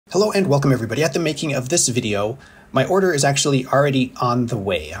Hello and welcome everybody. At the making of this video, my order is actually already on the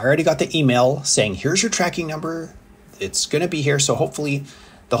way. I already got the email saying, here's your tracking number. It's going to be here. So hopefully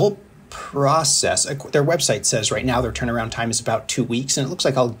the whole process, their website says right now their turnaround time is about 2 weeks, and it looks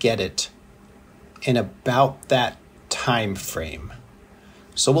like I'll get it in about that time frame.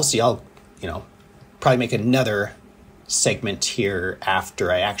 So we'll see. I'll, probably make another segment here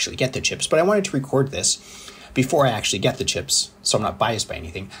after I actually get the chips, but I wanted to record this before I actually get the chips, so I'm not biased by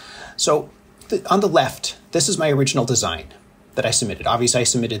anything. So on the left, this is my original design that I submitted. Obviously, I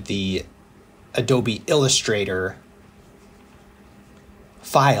submitted the Adobe Illustrator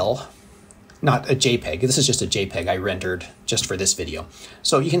file, not a JPEG. This is just a JPEG I rendered just for this video.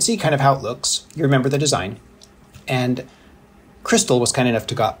 So you can see kind of how it looks. You remember the design. And Crystal was kind enough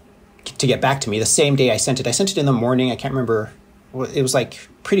to get back to me the same day I sent it. I sent it in the morning. I can't remember. It was like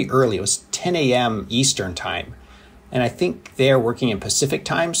pretty early. It was 10 a.m. Eastern time. And I think they're working in Pacific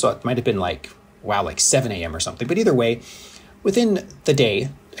time, so it might have been like 7 a.m. or something. But either way, within the day,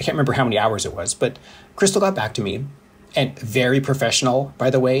 I can't remember how many hours it was, but Crystal got back to me, and very professional, by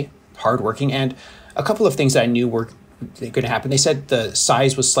the way, hardworking. And a couple of things that I knew were going to happen. They said the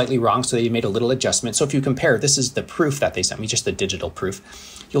size was slightly wrong, so they made a little adjustment. So if you compare, this is the proof that they sent me, just the digital proof.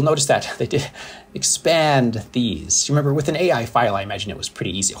 You'll notice that they did expand these. Remember, with an AI file, I imagine it was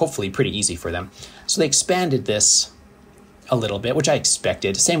pretty easy, hopefully pretty easy for them. So they expanded this a little bit, which I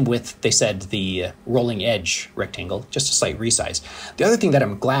expected. Same with, they said, the rolling edge rectangle, just a slight resize. The other thing that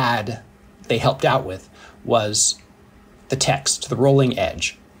I'm glad they helped out with was the text, the rolling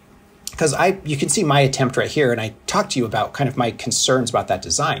edge. Because you can see my attempt right here, and I talked to you about kind of my concerns about that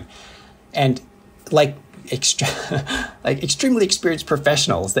design. And like extremely experienced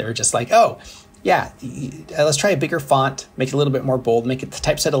professionals, they were just like, oh, yeah, let's try a bigger font, make it a little bit more bold, make it the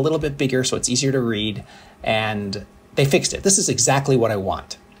typeset a little bit bigger so it's easier to read. And they fixed it. This is exactly what I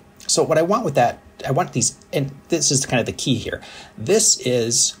want. So what I want with that, I want these, and this is kind of the key here. This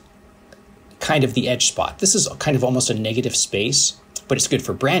is kind of the edge spot. This is kind of almost a negative space, but it's good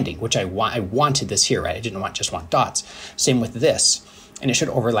for branding, which I wanted this here, right? I didn't just want dots. Same with this. And it should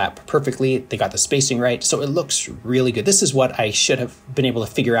overlap perfectly. They got the spacing right. So it looks really good. This is what I should have been able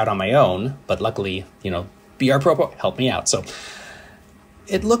to figure out on my own, but luckily, BR Pro helped me out. So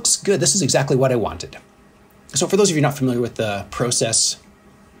it looks good. This is exactly what I wanted. So for those of you not familiar with the process,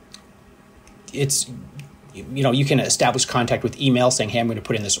 it's, you can establish contact with email saying, hey, I'm going to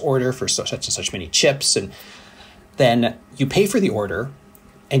put in this order for such and such many chips. And then you pay for the order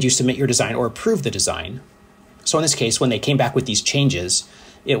and you submit your design or approve the design. So in this case, when they came back with these changes,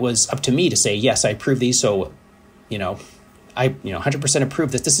 it was up to me to say, yes, I approve these. So, I 100%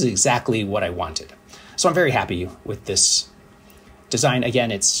 approve this. This is exactly what I wanted. So I'm very happy with this design.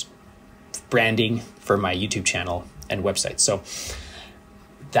 Again, it's branding for my YouTube channel and website. So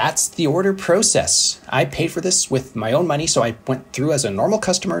that's the order process. I paid for this with my own money. So I went through as a normal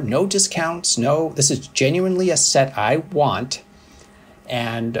customer, no discounts, this is genuinely a set I want,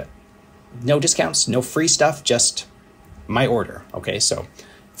 and no discounts, no free stuff, just my order. Okay, so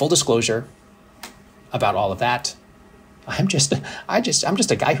full disclosure about all of that. I'm just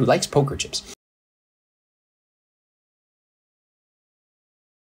a guy who likes poker chips.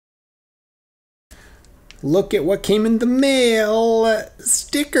 Look at what came in the mail.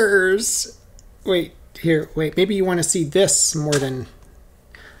 Stickers. Wait, maybe you want to see this more than,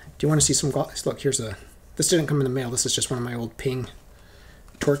 do you want to see some golf? Look, this didn't come in the mail. This is just one of my old Ping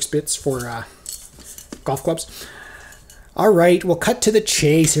Torx bits for golf clubs. All right, we'll cut to the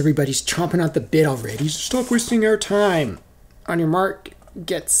chase. Everybody's chomping at the bit already. Stop wasting our time. On your mark,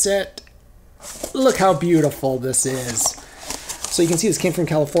 get set. Look how beautiful this is. So you can see this came from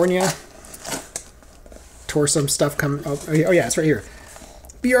California. Tore some stuff coming. Oh yeah, it's right here.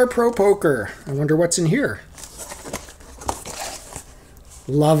 BR Pro Poker. I wonder what's in here.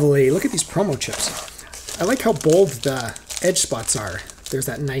 Lovely. Look at these promo chips. I like how bold the edge spots are. There's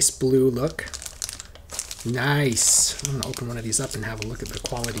that nice blue look. Nice. I'm going to open one of these up and have a look at the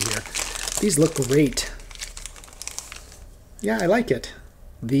quality here. These look great. Yeah, I like it.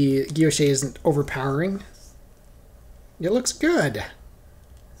 The guilloche isn't overpowering. It looks good.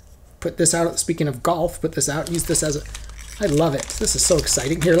 Put this out, speaking of golf, put this out, use this as a, I love it. This is so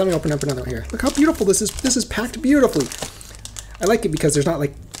exciting. Here, let me open up another one here. Look how beautiful this is. This is packed beautifully. I like it because there's not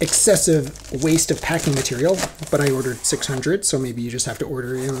like excessive waste of packing material, but I ordered 600, so maybe you just have to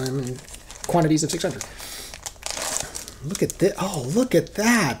order in quantities of 600. Look at this. Oh, look at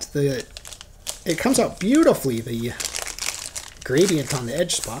that. It comes out beautifully, the gradient on the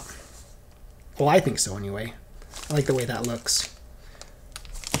edge spot. Well, I think so anyway. I like the way that looks.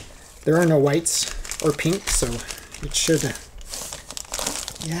 There are no whites or pink, so it should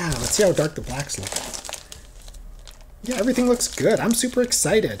Yeah, let's see how dark the blacks look. Yeah, everything looks good. I'm super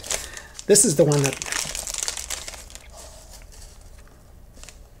excited. This is the one that...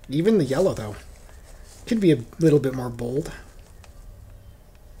 Even the yellow, though, could be a little bit more bold.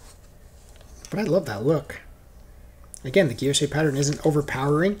 But I love that look. Again, the guilloche pattern isn't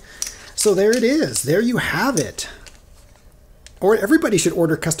overpowering. So there it is. There you have it. Or everybody should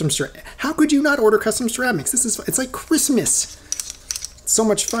order custom ceramics. How could you not order custom ceramics? It's like Christmas. It's so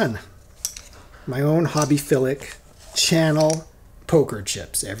much fun. My own hobbyphilic channel poker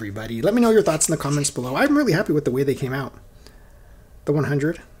chips, everybody. Let me know your thoughts in the comments below. I'm really happy with the way they came out. The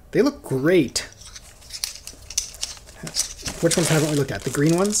 100. They look great. Which ones haven't we looked at? The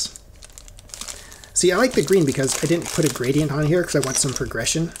green ones? See, I like the green because I didn't put a gradient on here because I want some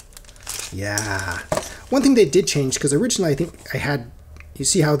progression. Yeah. One thing they did change, because originally I think I had, you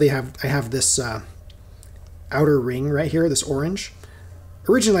see how I have this outer ring right here, this orange.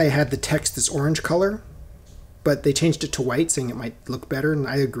 Originally I had the text this orange color, but they changed it to white, saying it might look better, and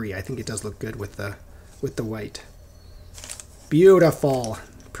I agree. I think it does look good with the white. Beautiful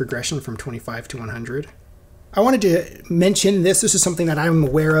progression from 25 to 100. I wanted to mention this. This is something that I'm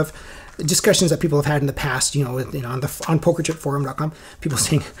aware of. Discussions that people have had in the past, on pokerchipforum.com, people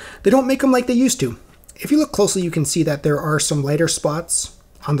saying they don't make them like they used to. If you look closely, you can see that there are some lighter spots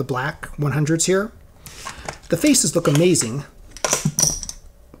on the black 100s here. The faces look amazing,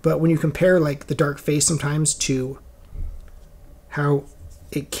 but when you compare like the dark face sometimes to how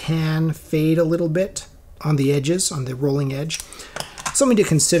it can fade a little bit on the edges, on the rolling edge, something to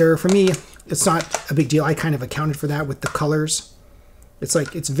consider. For me, it's not a big deal. I kind of accounted for that with the colors. It's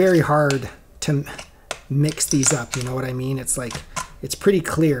like, it's very hard to mix these up, you know what I mean? It's like, it's pretty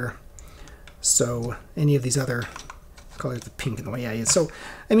clear. So any of these other colors, the pink and the white, yeah. So,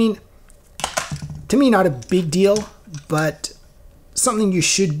 I mean, to me, not a big deal, but something you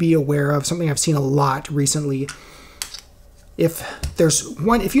should be aware of, something I've seen a lot recently. If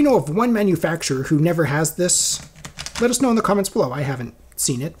you know of one manufacturer who never has this, let us know in the comments below. I haven't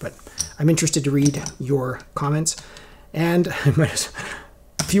seen it, but I'm interested to read your comments. And I might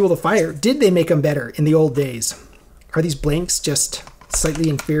fuel the fire. Did they make them better in the old days? Are these blanks just slightly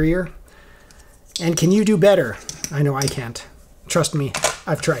inferior? And can you do better? I know I can't. Trust me,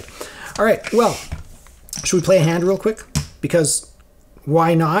 I've tried. All right, well, should we play a hand real quick? Because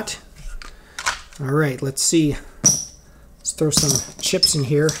why not? All right, let's see. Let's throw some chips in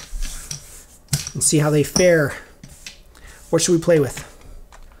here and see how they fare. What should we play with?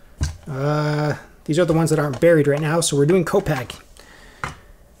 These are the ones that aren't buried right now, so we're doing Kopag.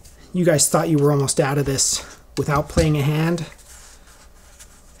 You guys thought you were almost out of this without playing a hand?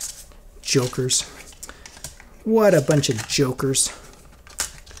 Jokers. What a bunch of jokers.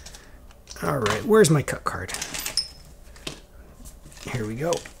 All right, where's my cut card? Here we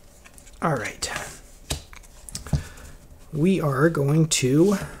go. All right. We are going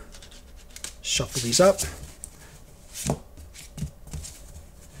to shuffle these up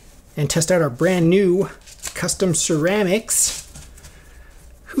and test out our brand new custom ceramics.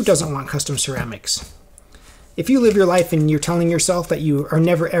 Who doesn't want custom ceramics? If you live your life and you're telling yourself that you are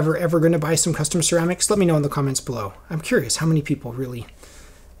never, ever, ever going to buy some custom ceramics, let me know in the comments below. I'm curious how many people really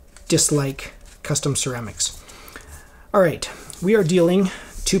dislike custom ceramics. All right, we are dealing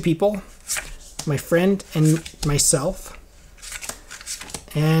 2 people, my friend and myself,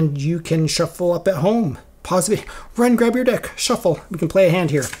 and you can shuffle up at home. Pause it, run, grab your deck, shuffle. We can play a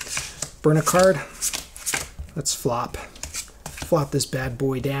hand here. Burn a card. Let's flop. Flop this bad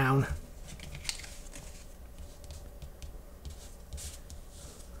boy down.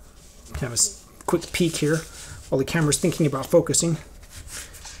 Have a quick peek here while the camera's thinking about focusing.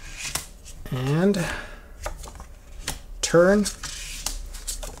 And turn.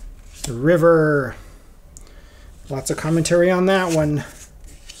 The river. Lots of commentary on that one.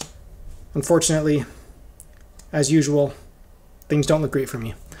 Unfortunately, as usual, things don't look great for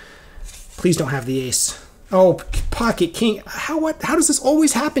me. Please don't have the ace. Oh, pocket king. How does this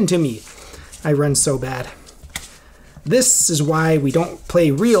always happen to me? I run so bad. This is why we don't play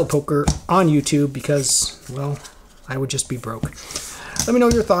real poker on YouTube, because, well, I would just be broke. Let me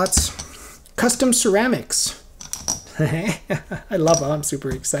know your thoughts. Custom ceramics. I love them. I'm super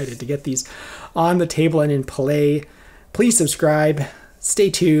excited to get these on the table and in play. Please subscribe.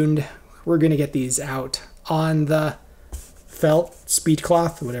 Stay tuned. We're going to get these out on the felt, speed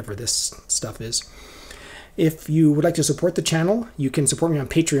cloth, whatever this stuff is. If you would like to support the channel, you can support me on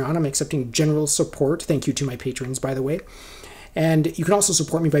Patreon. I'm accepting general support. Thank you to my patrons, by the way. And you can also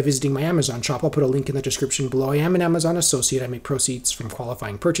support me by visiting my Amazon shop. I'll put a link in the description below. I am an Amazon associate. I make proceeds from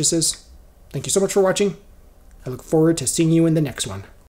qualifying purchases. Thank you so much for watching. I look forward to seeing you in the next one.